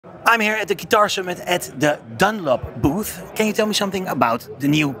I'm here at the Guitar Summit at the Dunlop booth. Can you tell me something about the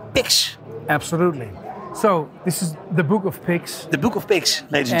new picks? Absolutely. So this is the Book of Picks. The Book of Picks,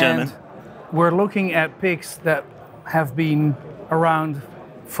 ladies and gentlemen. We're looking at picks that have been around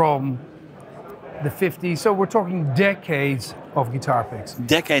from the 50s. So we're talking decades of guitar picks.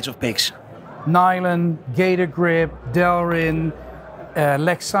 Decades of picks. Nylon, Gator Grip, Delrin,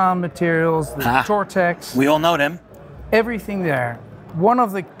 Lexan materials, the Tortex. We all know them. Everything there. One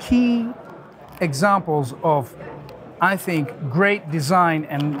of the key examples of, I think, great design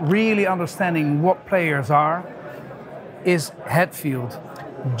and really understanding what players are is Hetfield.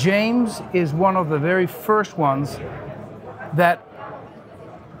 James is one of the very first ones that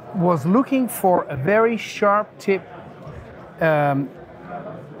was looking for a very sharp tip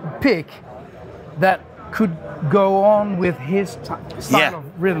pick that could go on with his style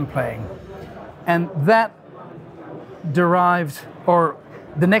of rhythm playing. And that derived, or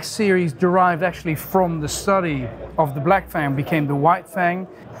the next series derived actually from the study of the Black Fang, became the White Fang.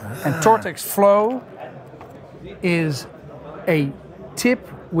 And Tortex Flow is a tip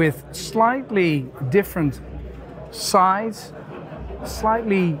with slightly different size,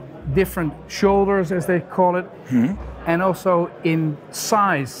 slightly different shoulders as they call it, and also in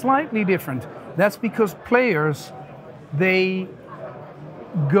size, slightly different. That's because players, they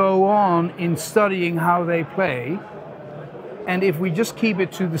go on in studying how they play, and if we just keep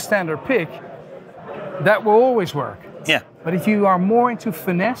it to the standard pick, that will always work. Yeah. But if you are more into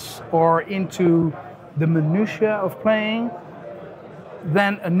finesse or into the minutiae of playing,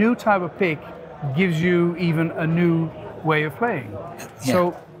 then a new type of pick gives you even a new way of playing. Yeah.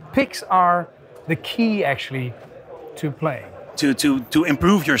 So picks are the key actually to playing. To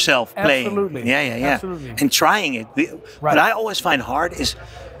improve yourself playing. Absolutely. Yeah. Absolutely. And trying it. Right. What I always find hard is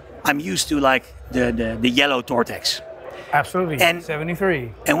I'm used to like the yellow Tortex. Absolutely. And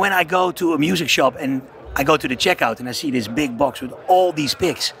 73. And when I go to a music shop and I go to the checkout and I see this big box with all these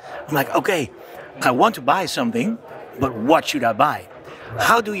picks, I'm like, okay, I want to buy something, but what should I buy? Right.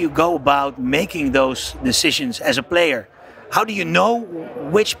 How do you go about making those decisions as a player? How do you know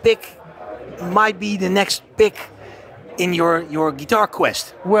which pick might be the next pick in your guitar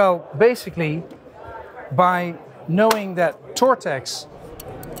quest? Well, basically, by knowing that Tortex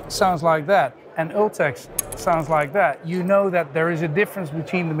sounds like that and Ultex sounds like that, you know that there is a difference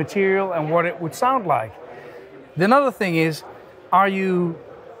between the material and what it would sound like. The another thing is, are you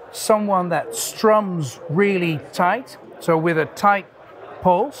someone that strums really tight, so with a tight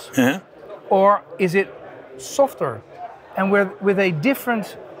pulse, or is it softer? And with a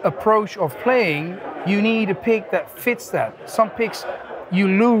different approach of playing, you need a pick that fits that. Some picks you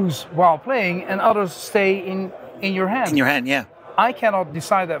lose while playing and others stay in your hand. In your hand, yeah. I cannot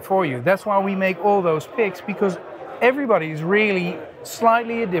decide that for you. That's why we make all those picks, because everybody is really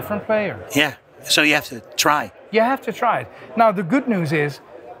slightly a different player. Yeah, so you have to try. You have to try it. Now the good news is,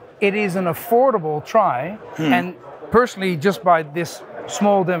 it is an affordable try, and personally, just by this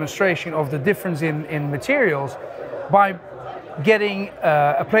small demonstration of the difference in materials, by getting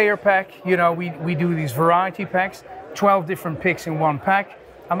a player pack, you know, we do these variety packs, 12 different picks in one pack.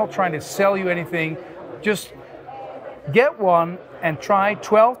 I'm not trying to sell you anything, just get one and try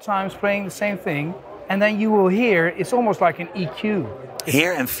 12 times playing the same thing, and then you will hear, it's almost like an EQ.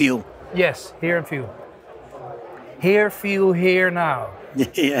 Hear and feel. Yes, hear and feel. Hear, feel, hear now.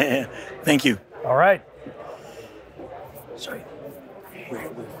 Yeah. Thank you. All right. Sorry. We're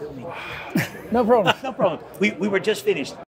filming. No problem. No problem. We were just finished.